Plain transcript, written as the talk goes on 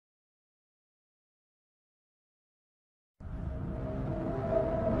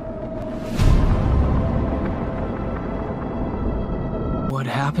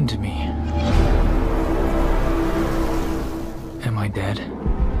happened to me? Am I dead?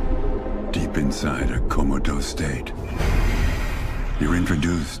 Deep inside a comatose state, you're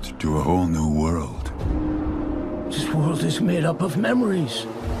introduced to a whole new world. This world is made up of memories.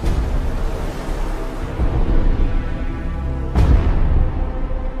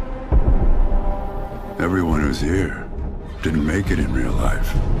 Everyone who's here didn't make it in real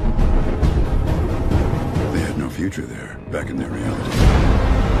life. They had no future there, back in their reality.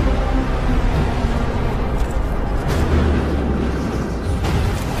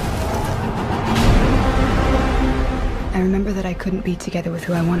 I remember that I couldn't be together with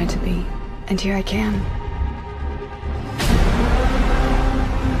who I wanted to be, and here I can.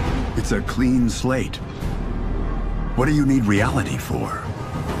 It's a clean slate. What do you need reality for?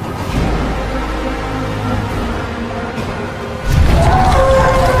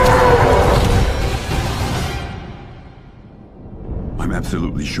 I'm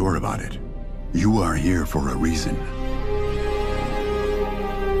absolutely sure about it. You are here for a reason.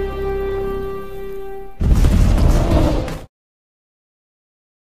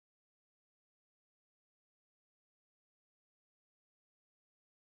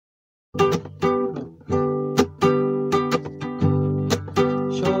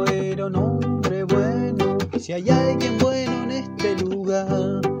 Yo era un hombre bueno, y si hay alguien bueno en este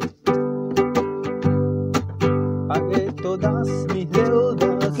lugar, pagué todas mis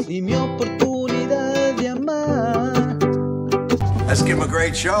deudas y mi oportunidad de amar. Let's give him a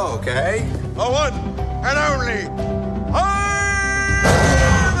great show, okay? The one and only.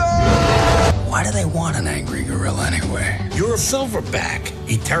 Why do they want an angry gorilla anyway? You're a silverback.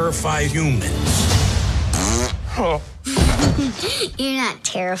 He terrifies humans. You're not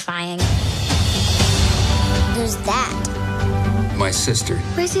terrifying. Who's that? My sister.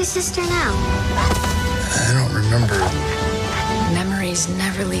 Where's your sister now? I don't remember. Memories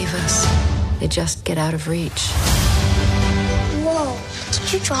never leave us. They just get out of reach. Whoa,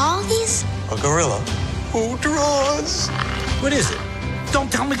 did you draw all these? A gorilla? Who draws? What is it? Don't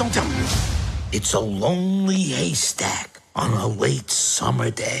tell me, don't tell me. It's a lonely haystack on a late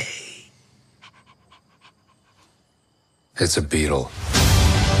summer day. It's a beetle.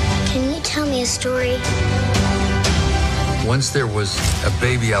 Can you tell me a story? Once there was a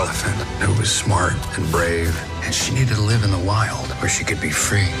baby elephant who was smart and brave, and she needed to live in the wild where she could be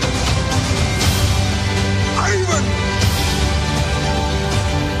free. Ivan!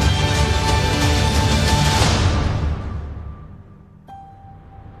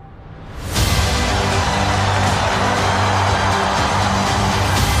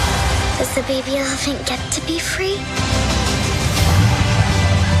 Does the baby elephant get to be free?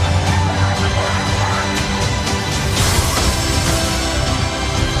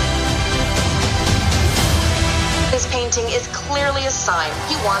 This painting is clearly a sign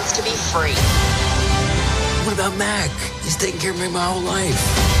he wants to be free. What about Mac? He's taken care of me my whole life.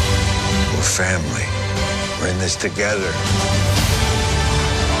 We're family. We're in this together.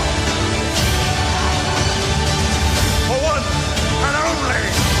 For one and only,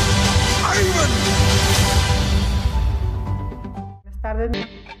 Ivan!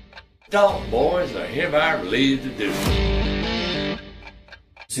 Dalton boys are hereby relieved to do.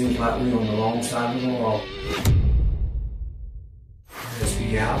 Seems like we're on the wrong side of the law. Let's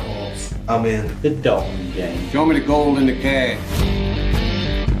be outlaws. I'm in the Dalton gang. Show me the gold and the cash.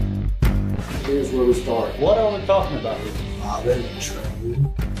 Here's where we start. What are we talking about here? Robbing and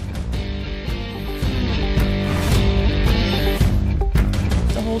trading.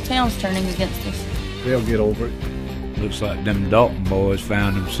 The whole town's turning against us. They'll get over it. Looks like them Dalton boys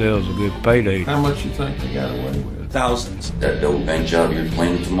found themselves a good payday. How much you think they got away with? Thousands. That dope bank job you're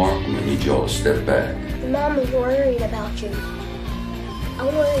claiming tomorrow, I'm gonna need y'all to step back. Mom is worried about you. I'm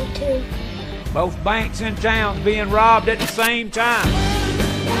worried too. Both banks in town being robbed at the same time.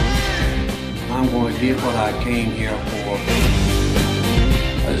 I'm going to get what I came here for.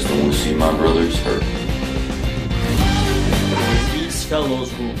 I just don't want to see my brothers hurt. These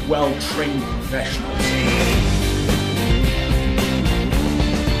fellows were well-trained professionals.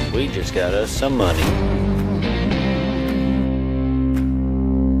 We just got us some money.